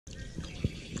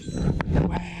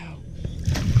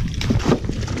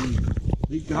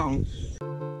gone.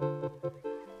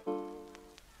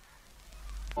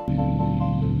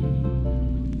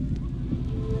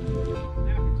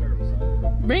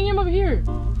 Bring him over here.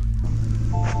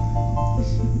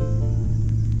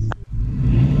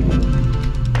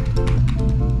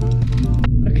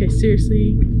 Okay,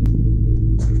 seriously.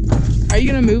 Are you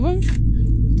gonna move them?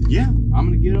 Yeah, I'm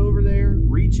gonna get over there,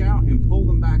 reach out, and pull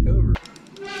them back over.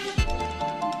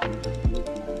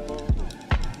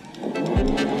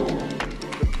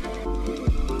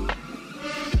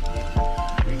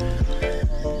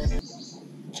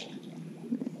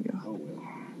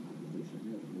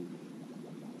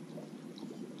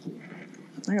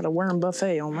 I got a worm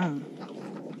buffet on mine.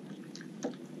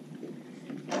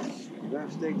 You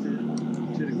gotta stick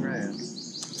to the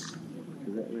grass,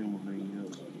 because that thing will hang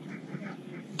up.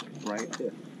 Right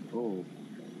there.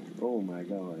 Oh my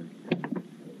God.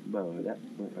 Bo, that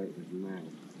went right in his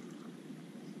mouth.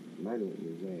 Might have went in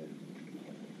his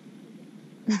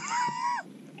ass.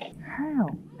 How?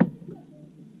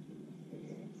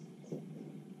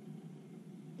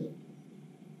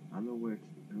 I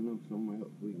know somewhere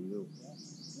else we can go.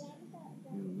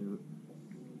 In a minute.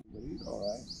 But he's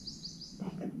alright.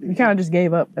 You kind of just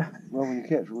gave up. Well, when you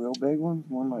catch real big ones,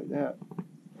 one like that.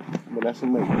 But that's a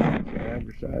male.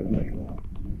 Undersized male.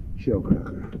 Shell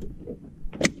cracker.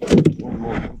 One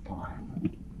more pie.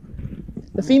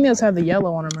 The females have the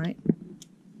yellow on them, right?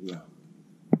 Yeah.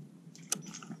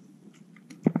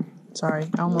 Sorry,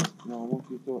 I almost. No, I want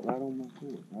you to throw it right on my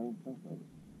foot. Right on top of it.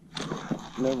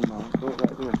 Never mind. Throw it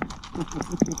right there.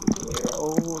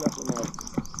 Oh, that's a nice.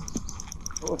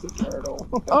 Oh, it's a turtle.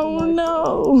 Oh nice no!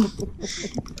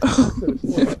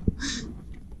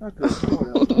 I could have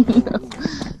sworn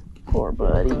Poor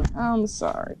buddy. I'm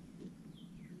sorry.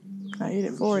 I ate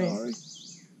it for you.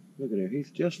 Look at him.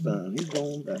 He's just fine. He's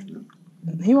going back now.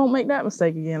 He won't make that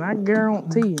mistake again. I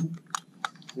guarantee you.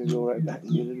 He'll go right back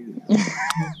and get it again. He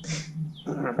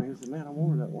said, man, I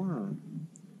wanted that worm.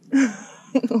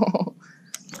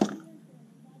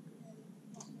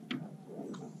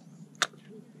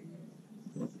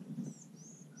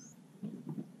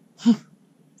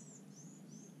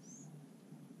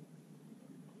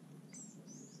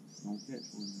 Don't catch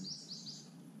one.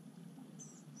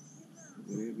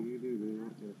 Whatever you do, they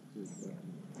don't catch fish.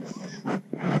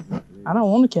 I don't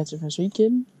want to catch a fish. Are you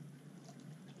kidding?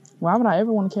 Why would I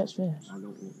ever want to catch fish? I don't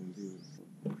want them to do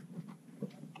it.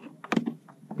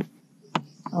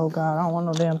 Oh God, I don't want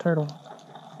no damn turtle.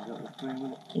 You got the string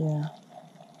in it? Yeah.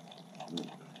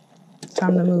 It's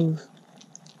time to move.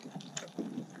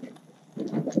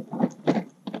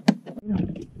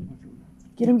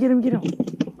 Get him, get him, get him.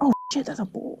 Oh shit, that's a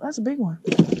bull. That's a big one.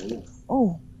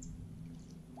 Oh.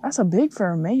 That's a big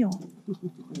for a male.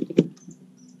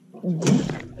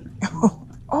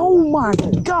 Oh my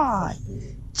God.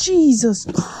 Jesus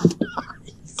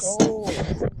Christ.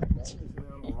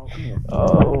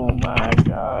 Oh my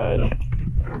God.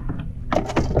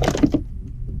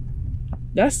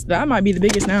 That might be the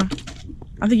biggest now.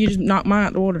 I think you just knocked mine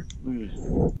out the water.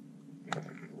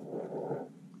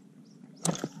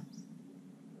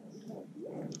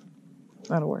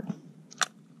 That'll work.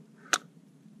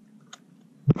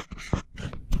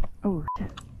 Oh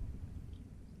shit.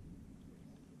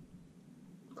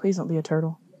 Please don't be a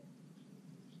turtle.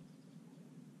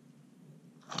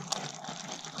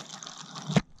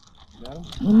 Got him?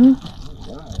 Mm-hmm.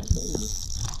 Wow,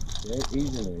 yeah,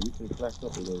 easily. You can flex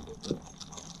up a little bit.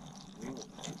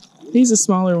 He's a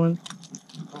smaller one.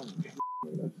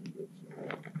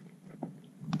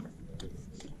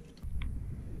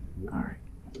 Alright.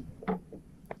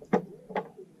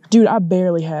 Dude, I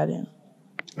barely had him.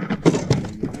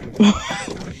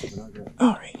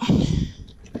 Alright.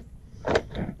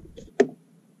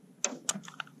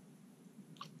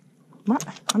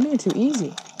 I'm being too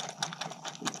easy.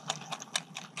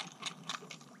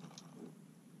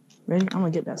 Ready? I'm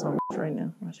gonna get that son right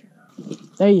now. Right here.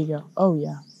 There you go. Oh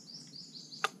yeah.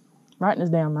 Right in his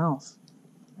damn mouth.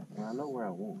 I know where I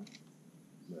want.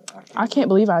 I can't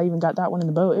believe I even got that one in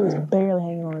the boat. It was barely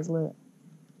hanging on his lip.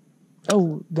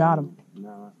 Oh, got him.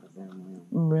 No, that's the damn limb.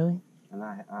 Really? And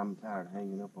I'm tired of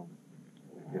hanging up on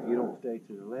it. If you don't stay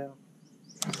to the left,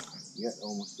 you got to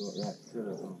almost go right to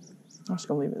the I'm just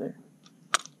gonna leave it there.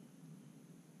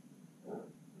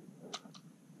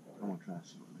 I'm gonna try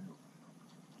something else.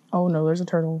 Oh no, there's a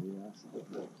turtle.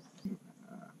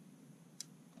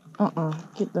 Yeah,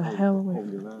 Get the hell away.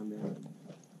 hold your line down.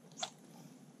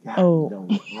 Oh. God,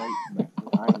 right back.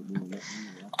 I ain't doing that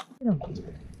anymore. Get him.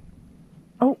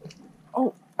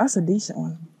 Oh, that's a decent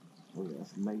one. Oh, yeah,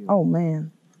 that's a male. Oh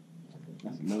man.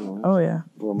 That's a male. Oh yeah.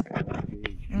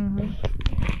 Mm-hmm.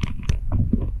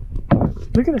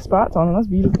 Look at the spots on them. That's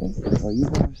beautiful. Are you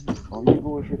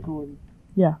boys recording?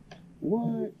 Yeah.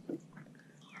 What?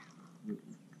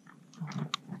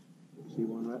 See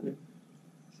one right there?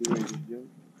 See where he just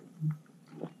jumped?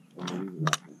 Oh, he's right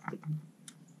there.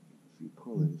 See,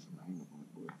 pull it. Hang on,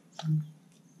 boy.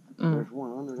 There's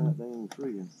one under that dang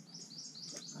tree. And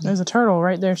there's a turtle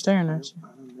right there staring at you. I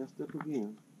done messed up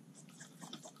again.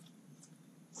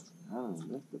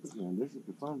 This is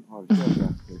the fun part of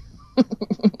shell fishing.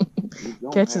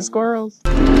 Catching squirrels.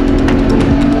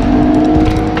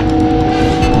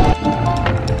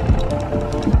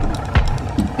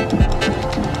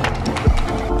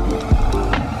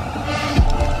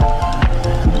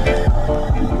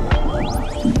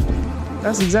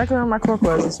 That's exactly where my cork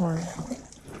was this morning.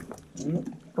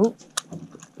 Oh.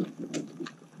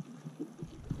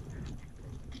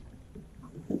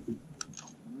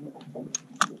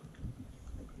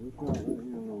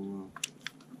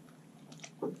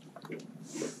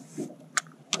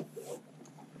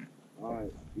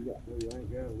 Alright, you got where you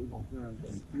ain't got it. We're going to find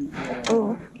some.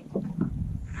 Oh.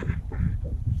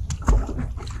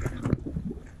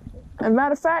 As a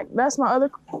matter of fact, that's my other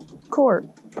cork.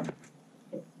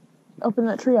 Up in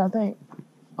that tree, I think.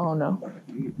 Oh no.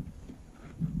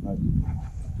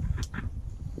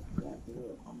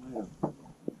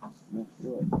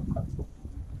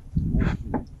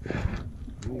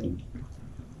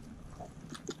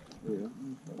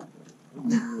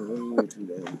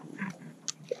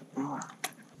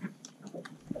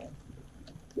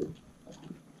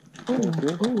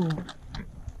 Ooh.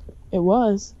 It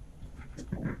was.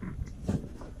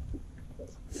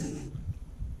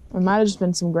 It might have just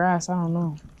been some grass, I don't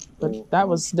know. But that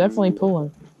was definitely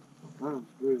pulling. I'm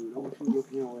screwed. I want you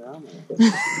looking where I'm at.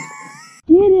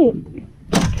 Get it!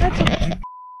 That's a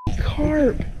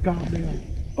carp. Goddamn.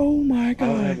 Oh my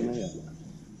god.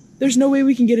 There's no way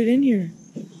we can get it in here.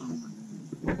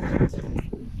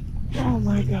 Oh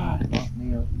my god.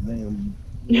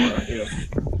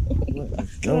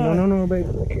 No, baby.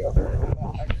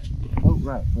 Oh,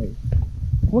 right, wait.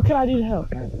 What can I do to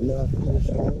help?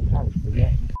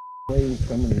 Waves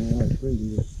coming in like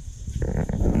crazy.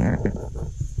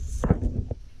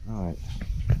 Alright.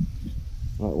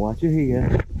 Alright, watch your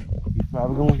head. He's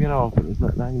probably gonna get off, but there's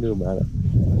nothing I can do about it.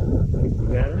 You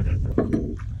got her?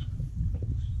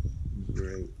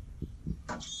 Great.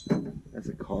 That's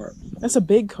a carp. That's a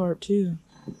big carp too.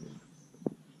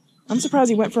 I'm surprised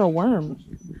he went for a worm.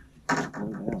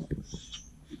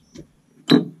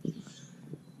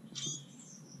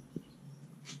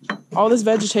 All this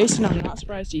vegetation, I'm not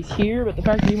surprised he's here, but the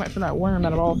fact that he went for that worm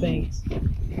out of all things.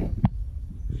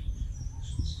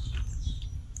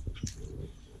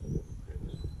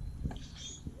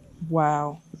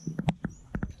 Wow.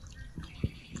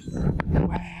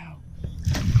 Wow.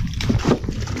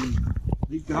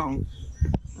 He's gone.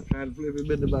 I tried to flip him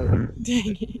in the boat.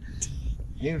 Dang it.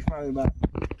 He was probably about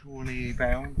 20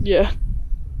 pounds. Yeah.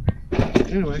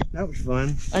 Anyway, that was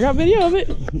fun. I got video of it.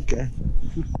 Okay.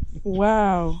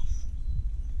 Wow.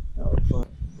 That was fun.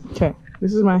 Okay,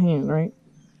 this is my hand, right?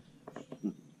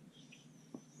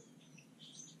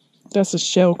 That's a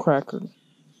shell cracker.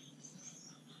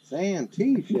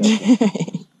 Santee shell cracker.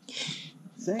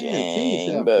 Santee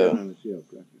shell cracker.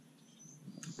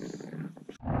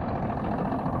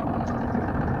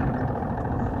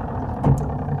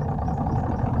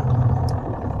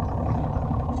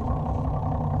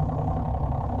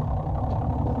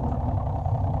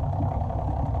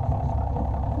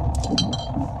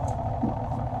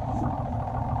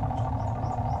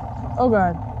 Oh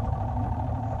god.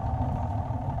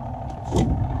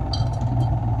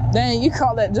 Dang, you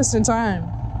caught that just in time.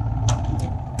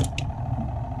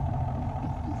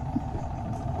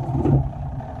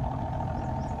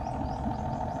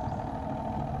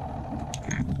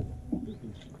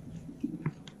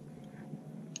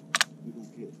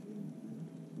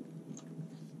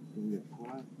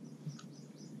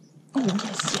 Oh, yes.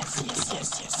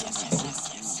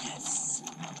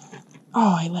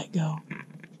 Oh, I let go.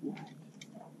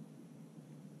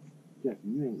 Jeff,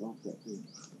 you ain't lost that too.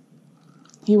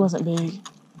 He wasn't big.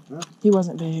 Huh? He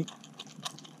wasn't big.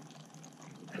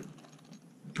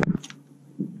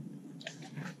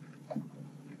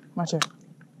 My chair.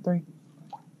 3,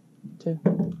 2,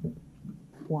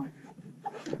 1.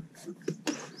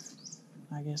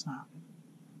 I guess not.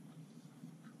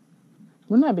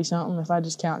 Wouldn't that be something if I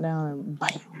just count down and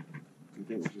bam? You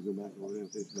think we should go back over there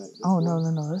and fix that? Oh, no.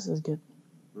 This is good.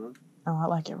 Huh? Oh, I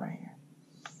like it right here.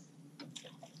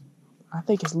 I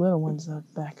think it's little ones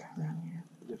back around here.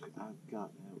 Yes, I've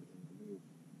got that.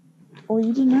 Oh,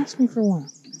 you didn't ask me for one.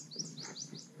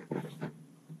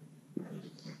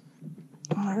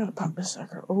 I gotta pop this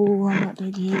sucker. Oh, I'm about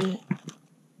to get it.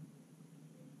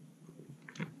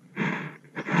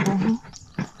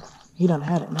 He done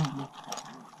had it now.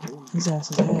 His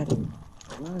ass has had it.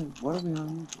 What are we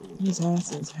on? His ass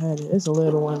has had it. It's a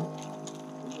little one.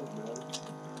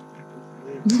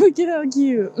 Look at how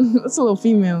cute. That's a little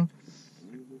female.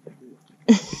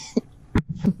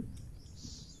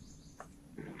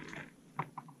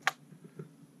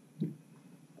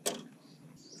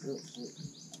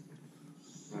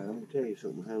 Alright, I'm gonna tell you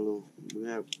something. We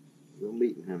have a little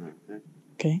meeting here now, okay?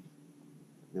 Okay.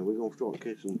 Now we're gonna start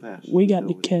catching passes. We got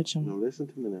to catch them. Now listen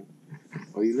to me now.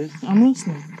 Are you listening? I'm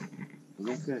listening. We're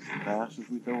gonna catch them fast as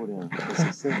we throw it in.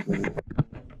 It's simple.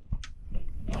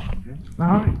 Okay?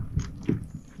 Alright.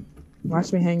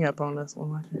 Watch me hang up on this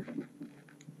one.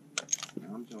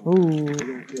 I'm talking. Ooh. We're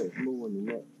gonna catch more in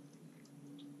the next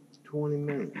 20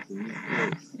 minutes than you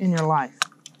catch In your life.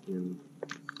 in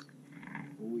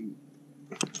a week.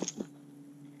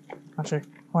 Watch her.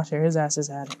 Watch her. His ass has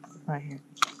had it. Right here.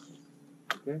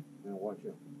 Okay? Now watch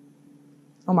out.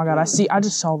 Oh my god, I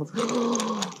just saw the...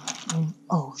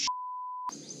 Oh,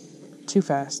 too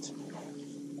fast.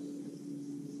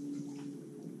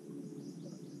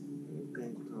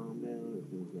 Okay, calm down.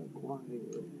 Things got quiet.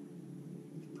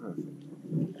 Perfect.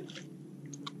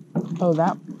 Oh,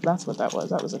 that's what that was.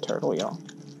 That was a turtle, y'all.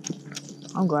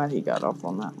 I'm glad he got off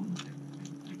on that one.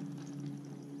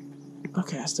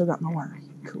 Okay, I still got my work.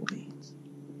 Cool beans.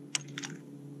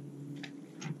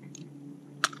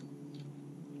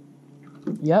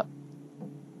 Yep.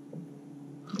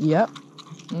 Yep.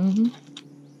 Mm-hmm.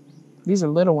 These are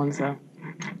little ones, though.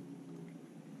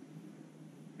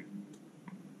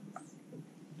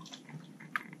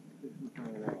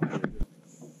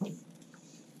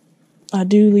 I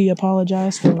duly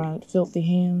apologize for my filthy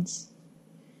hands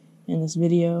in this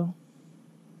video.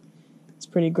 It's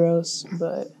pretty gross,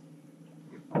 but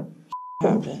it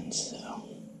happens, so.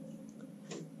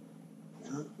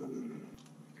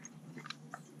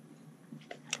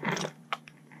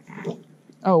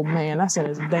 Oh man, that's in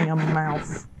his damn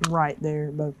mouth right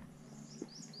there, but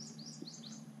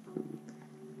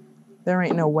there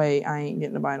ain't no way I ain't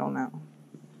getting a bite on that one.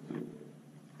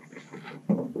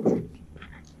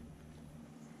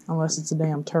 Unless it's a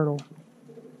damn turtle.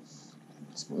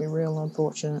 It's gonna be real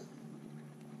unfortunate.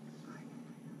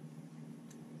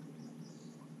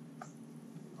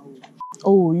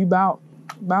 Oh, you about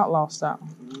lost that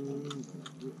one.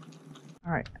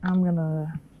 Alright, I'm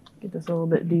gonna get this a little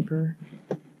bit deeper.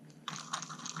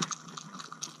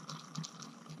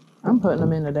 I'm putting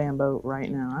them in a damn boat right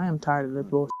now. I am tired of this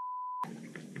bullshit.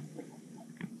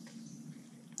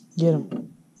 Get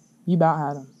him. You about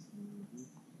had him.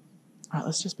 Alright,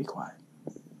 let's just be quiet.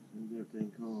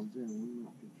 Everything calms down.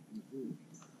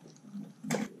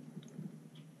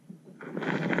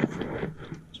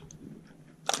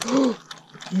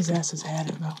 His ass has had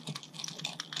it, bro.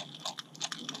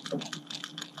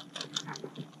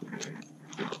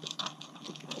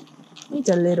 He's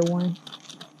a little one.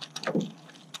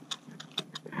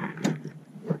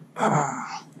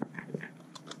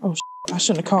 Oh, I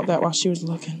shouldn't have caught that while she was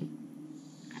looking.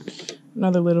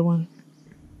 Another little one.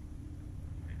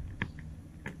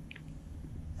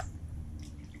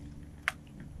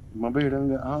 My beard done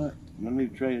got hot. I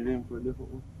need to trade it in for a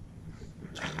different one.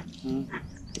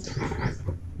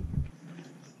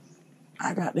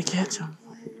 I got to catch him.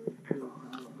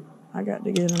 I got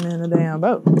to get him in a damn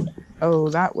boat. Oh,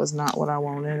 that was not what I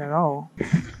wanted at all.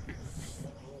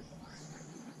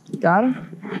 Got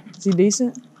him? Is he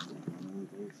decent?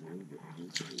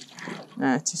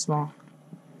 Nah, too small.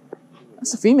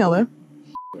 That's a female, though.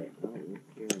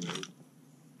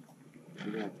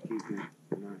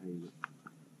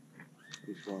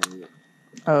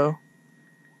 Oh.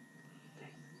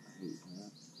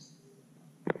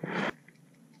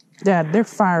 Dad, they're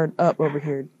fired up over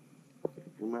here.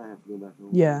 We might have to go back home.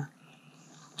 Yeah.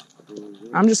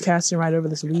 I'm just casting right over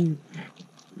this weed.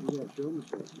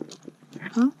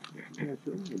 Huh?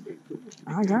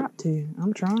 I got to.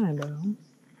 I'm trying, though.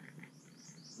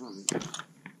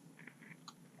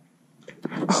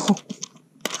 Oh.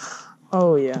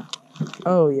 Oh, yeah.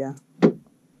 Oh, yeah.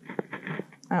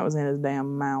 That was in his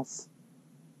damn mouth.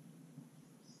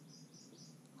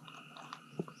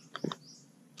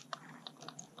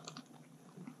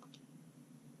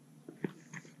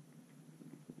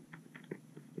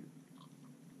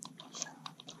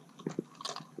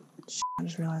 I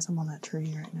just realized I'm on that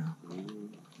tree right now.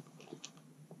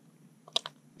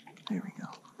 There we go.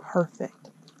 Perfect.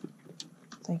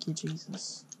 Thank you,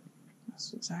 Jesus.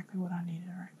 That's exactly what I needed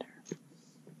right there.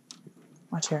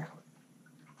 Watch here.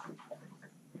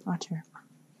 Watch here.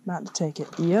 About to take it.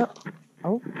 Yep.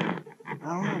 Oh. I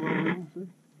don't know, bro.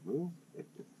 We'll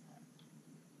see.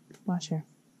 Watch here.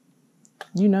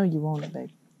 You know you want it,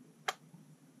 baby.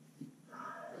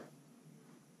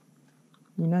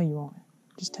 You know you want it.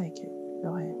 Just take it.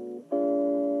 Go ahead.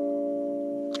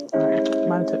 Alright,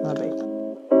 might have took my bait.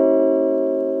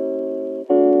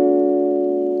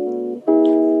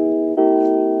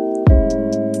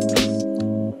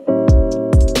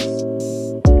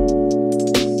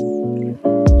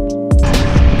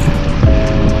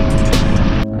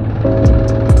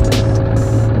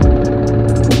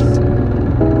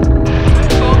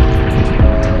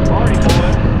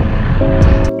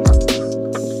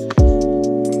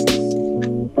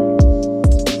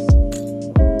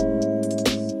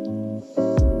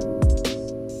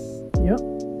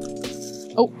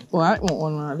 Oh, well, I want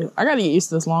one when I do. I gotta get used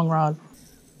to this long rod.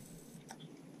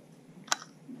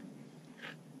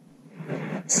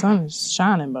 The sun is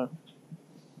shining, bro.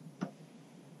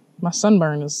 My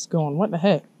sunburn is going, what the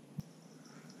heck?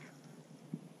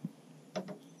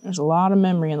 There's a lot of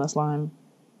memory in this line.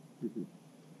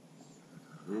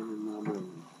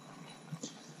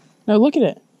 No, look at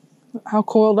it. How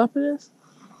coiled up it is.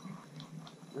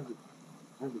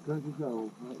 That's a country song.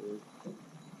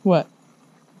 What?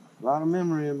 A lot of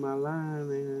memory in my line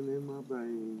and in my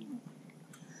brain.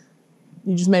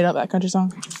 You just made up that country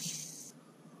song?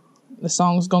 The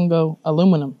song's gonna go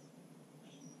aluminum,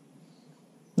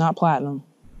 not platinum.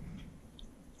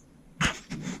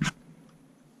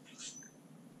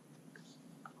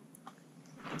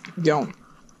 Go.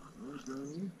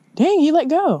 Dang, he let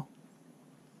go.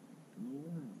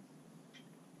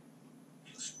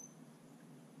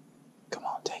 Come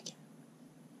on, take it.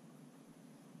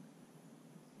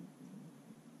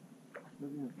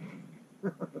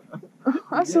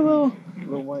 That's a little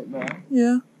white man.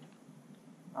 Yeah.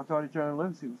 I thought he turned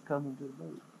loose. He was coming to the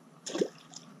boat.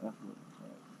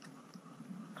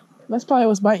 That's probably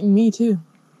what's biting me too.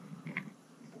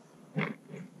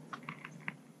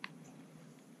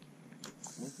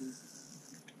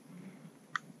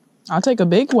 I'll take a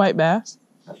big white bass.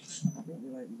 I think they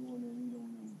like to go in there and eat on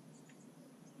them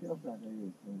shells out there.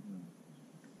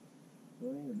 So it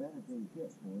ain't a bad thing to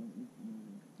catch for it.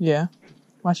 Yeah.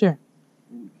 Watch here.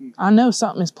 I know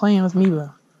something is playing with me,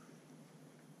 bro.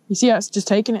 You see how it's just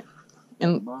taking it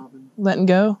and letting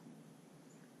go?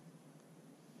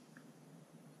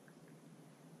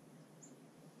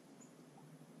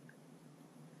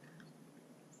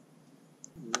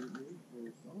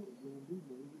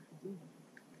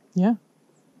 Yeah.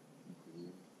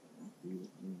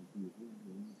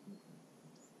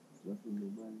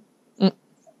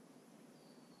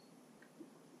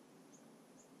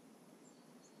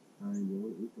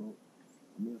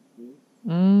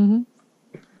 Mm-hmm.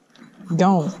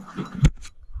 Gone.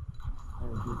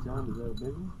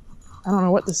 I don't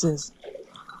know what this is.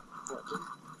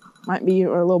 Might be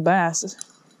a little bass.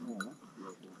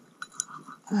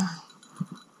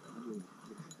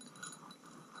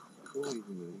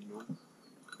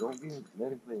 Don't get it.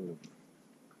 Let it play with it.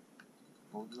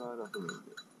 Hold it right up a little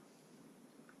bit.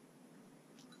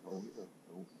 Hold it up.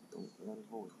 Don't let it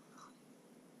hold it.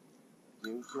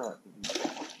 Give it flat.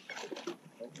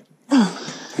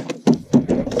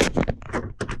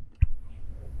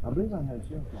 I believe I had a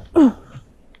shell flat.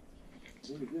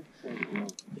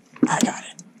 I got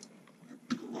it.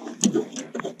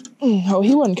 Oh,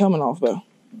 he wasn't coming off, though.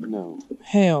 No.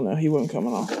 Hell no, he wasn't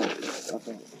coming off. I thought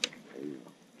a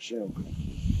shell.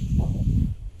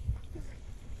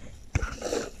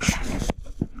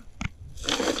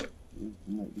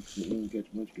 You didn't catch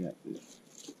much catfish.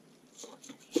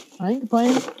 I ain't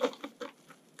complaining.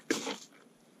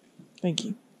 Thank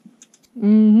you.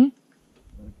 Mm-hmm.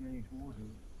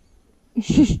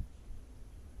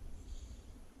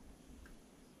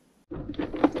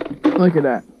 Look at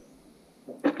that.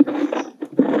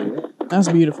 That's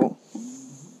beautiful.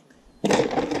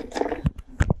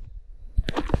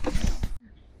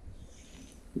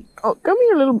 Oh, come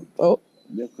here, little. Oh.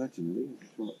 They're catching little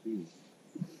short fish.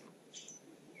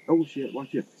 Oh shit!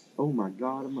 Watch it. Oh my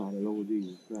God! I'm out of Lord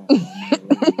Jesus Christ.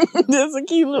 That's a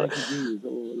cute little.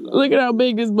 Look at how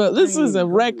big this boat. This is a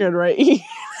record right here.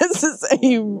 This is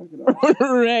a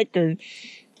record.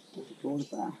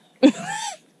 45.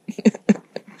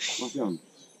 Watch out.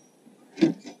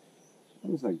 That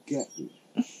looks like catfish.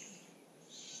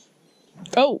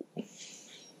 Oh.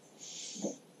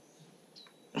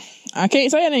 I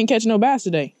can't say I didn't catch no bass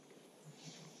today.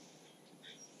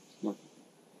 Watch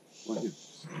it.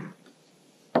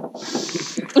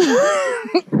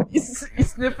 He's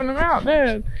sniffing them out,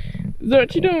 Dad. Is that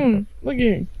what you doing? Look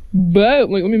here. But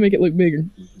look, let me make it look bigger.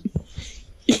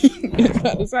 It's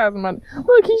about the size of my.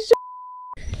 Look, he's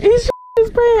his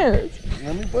pants.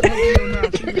 Let me put it in your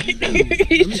mouth. Let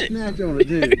me snatch on it,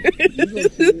 dude.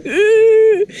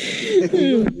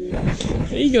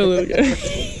 There you go, little guy.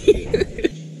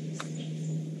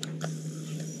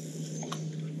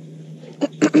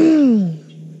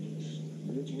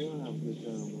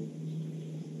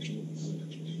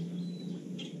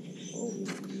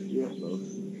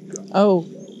 Oh,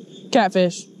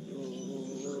 catfish.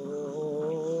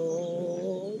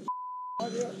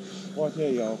 Well, I tell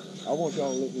y'all, I want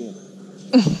y'all to look in.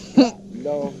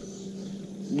 No,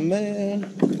 man.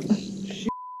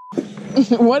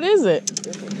 What is it?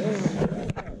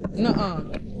 Nuh-uh.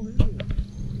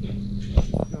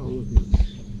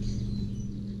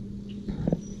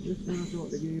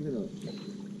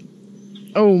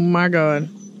 Oh my God.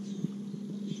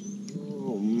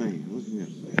 Oh man, look at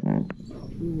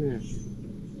this.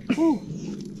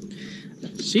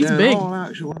 She's big. All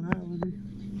actuality.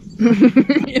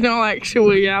 In all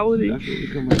actuality. That's what we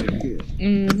come out and get.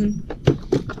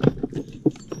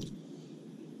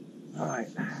 All right.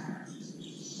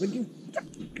 Would you?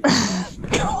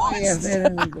 Yeah,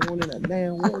 that ain't going in that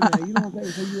damn water now. You don't think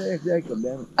so? You ask Jacob,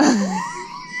 damn it.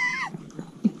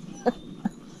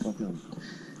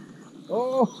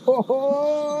 Oh!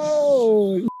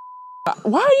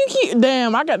 Why do you keep?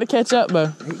 Damn, I got to catch up, bro.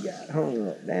 He got hung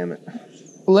up. Damn it.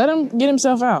 Let him get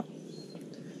himself out.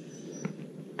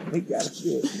 He got a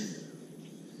fit.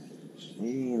 He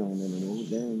ain't on them no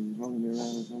damn hung me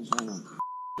around sometime.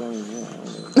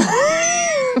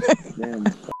 Damn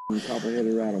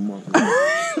copper-headed rattle monster.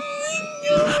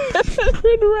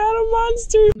 Rattle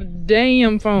monster.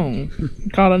 Damn phone.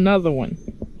 Caught another one.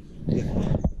 Look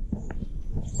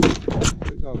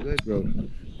how good, bro.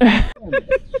 I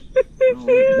don't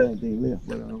know if thing left,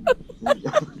 but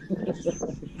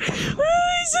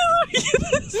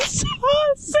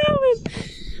salad.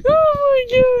 Oh my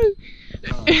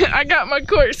God. I got my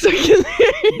cork stuck in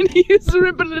there and he was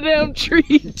ripping the damn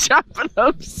tree, chopping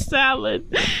up salad.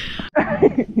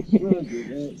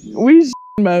 We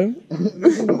Mo.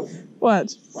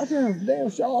 What? Watch that damn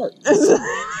shark.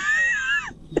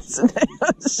 It's a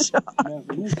damn shark.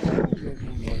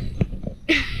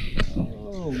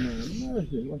 Oh man,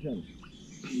 mercy. Watch out.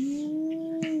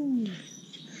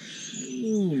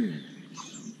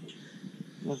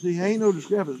 Now see, ain't no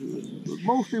discrepancy.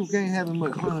 Most people can't have as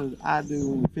much fun as I do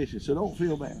when we're fishing, so don't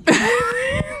feel bad.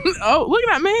 Oh, look at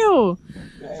that meal.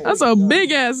 That's a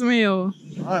big ass meal.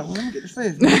 All right, well, let me get the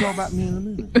fish. We'll talk about me in a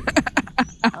minute.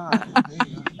 All right, there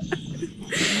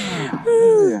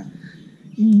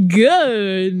you go.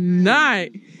 Good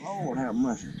night. Lord have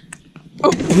mercy.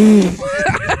 Oh.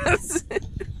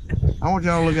 I want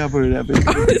y'all to look out for that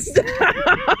fish.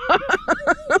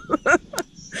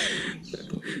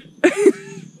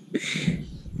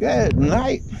 Good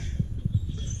night.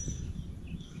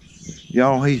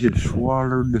 Y'all, he should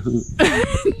swallow the hook.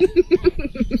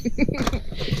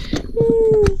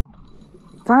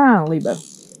 Finally, Bo.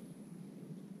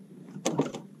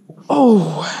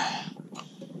 Oh,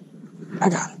 I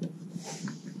got him.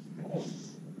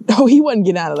 Oh, he wasn't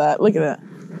getting out of that. Look at that.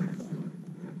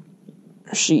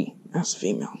 She. That's a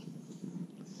female.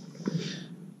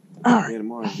 All right.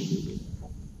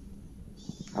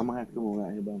 I'm gonna have to come on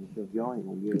out here by myself. Y'all ain't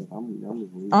gonna get it. I'm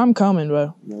just leaving. I'm coming,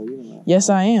 bro. No, you're not. Yes,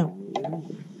 I am. You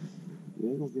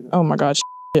ain't gonna get it. Oh my God,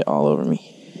 shit all over me.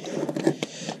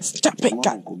 Stop it,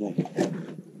 God.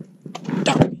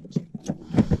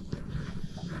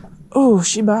 Oh,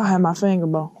 she about had my finger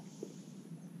bone.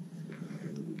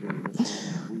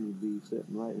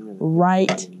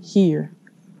 Right here.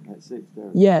 At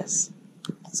 6:30. Yes.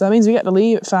 So that means we got to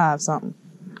leave at 5 something.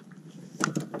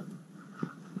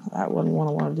 That wasn't what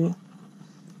I want to do.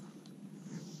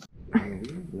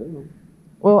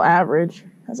 Well, average.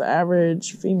 That's an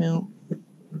average female.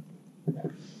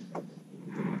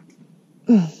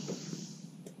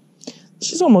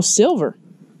 She's almost silver.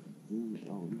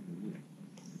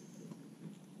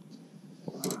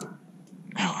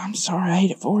 Oh, I'm sorry. I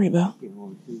hate it for you, Bill.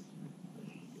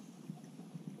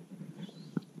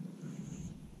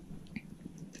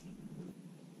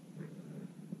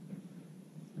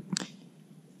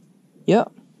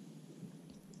 Yep.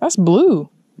 That's blue.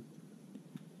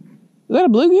 Is that a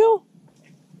bluegill?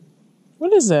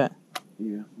 What is that?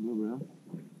 Yeah, blue brim.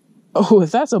 Oh,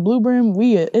 if that's a blue brim,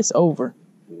 it's over.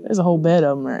 There's a whole bed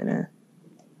of them right there.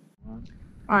 All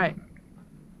right.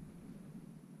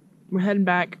 We're heading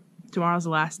back. Tomorrow's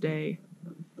the last day.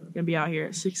 Gonna be out here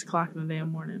at 6 o'clock in the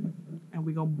damn morning, and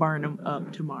we're gonna burn them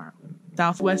up tomorrow.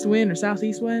 Southwest wind or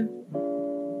southeast wind,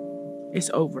 it's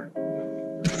over.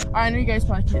 I know you guys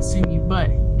probably can't see me, but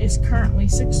it's currently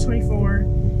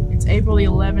 6:24. It's April the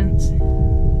 11th.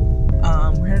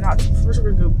 We're headed out to first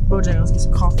we're gonna go Bojangles, get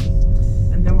some coffee,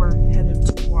 and then we're headed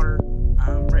to the water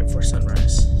right before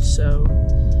sunrise. So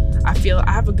I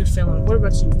have a good feeling. What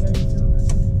about you? You have any feeling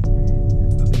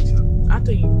about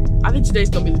today? I think today's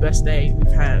gonna be the best day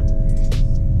we've had,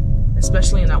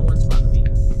 especially in that one spot that we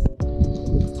got.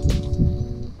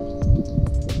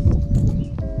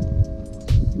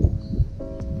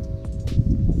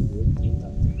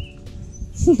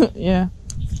 Yeah.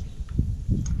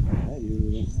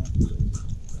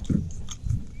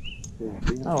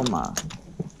 Oh my.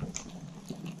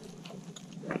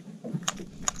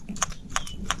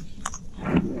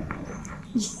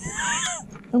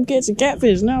 I'm catching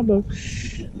catfish now, bro.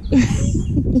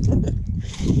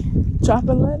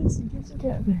 Chopping lettuce and catching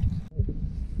catfish.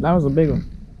 That was a big one.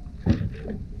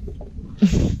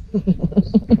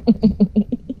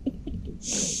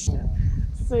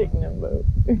 Sickening, bro.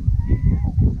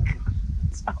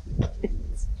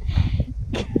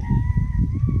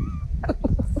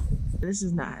 This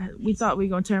is not. We thought we were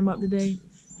gonna tear them up today,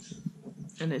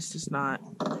 and it's just not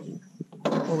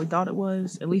what we thought it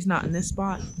was. At least not in this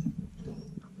spot.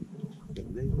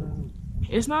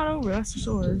 It's not over, that's for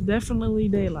sure. It's definitely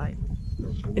daylight.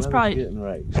 It's probably getting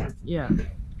right. Yeah.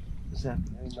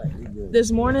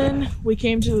 This morning we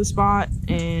came to the spot,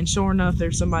 and sure enough,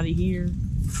 there's somebody here.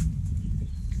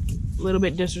 A little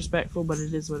bit disrespectful, but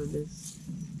it is what it is.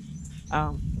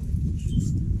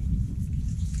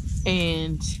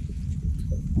 And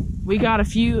we got a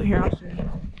few here. I'll show you.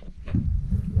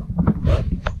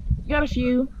 Got a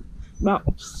few, about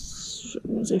I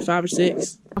want to say 5 or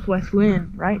 6. Southwest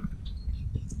wind, right?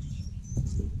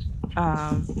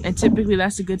 And typically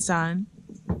that's a good sign.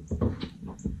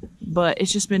 But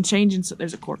it's just been changing. So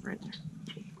there's a cork right there.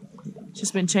 It's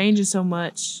just been changing so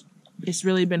much. It's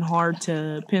really been hard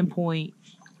to pinpoint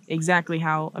exactly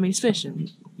how. I mean, it's fishing.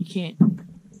 You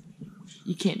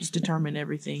can't just determine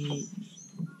everything.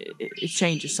 It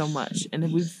changes so much, and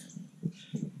then we've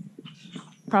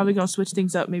probably gonna switch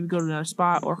things up. Maybe go to another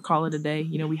spot or call it a day.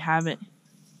 You know, it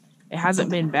hasn't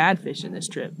been bad fishing this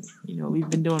trip. You know, we've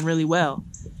been doing really well.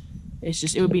 It's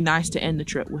just, it would be nice to end the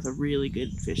trip with a really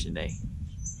good fishing day.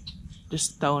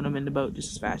 Just throwing them in the boat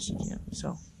just as fast as you can.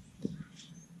 So,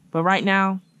 but right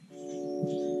now,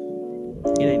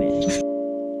 it ain't it.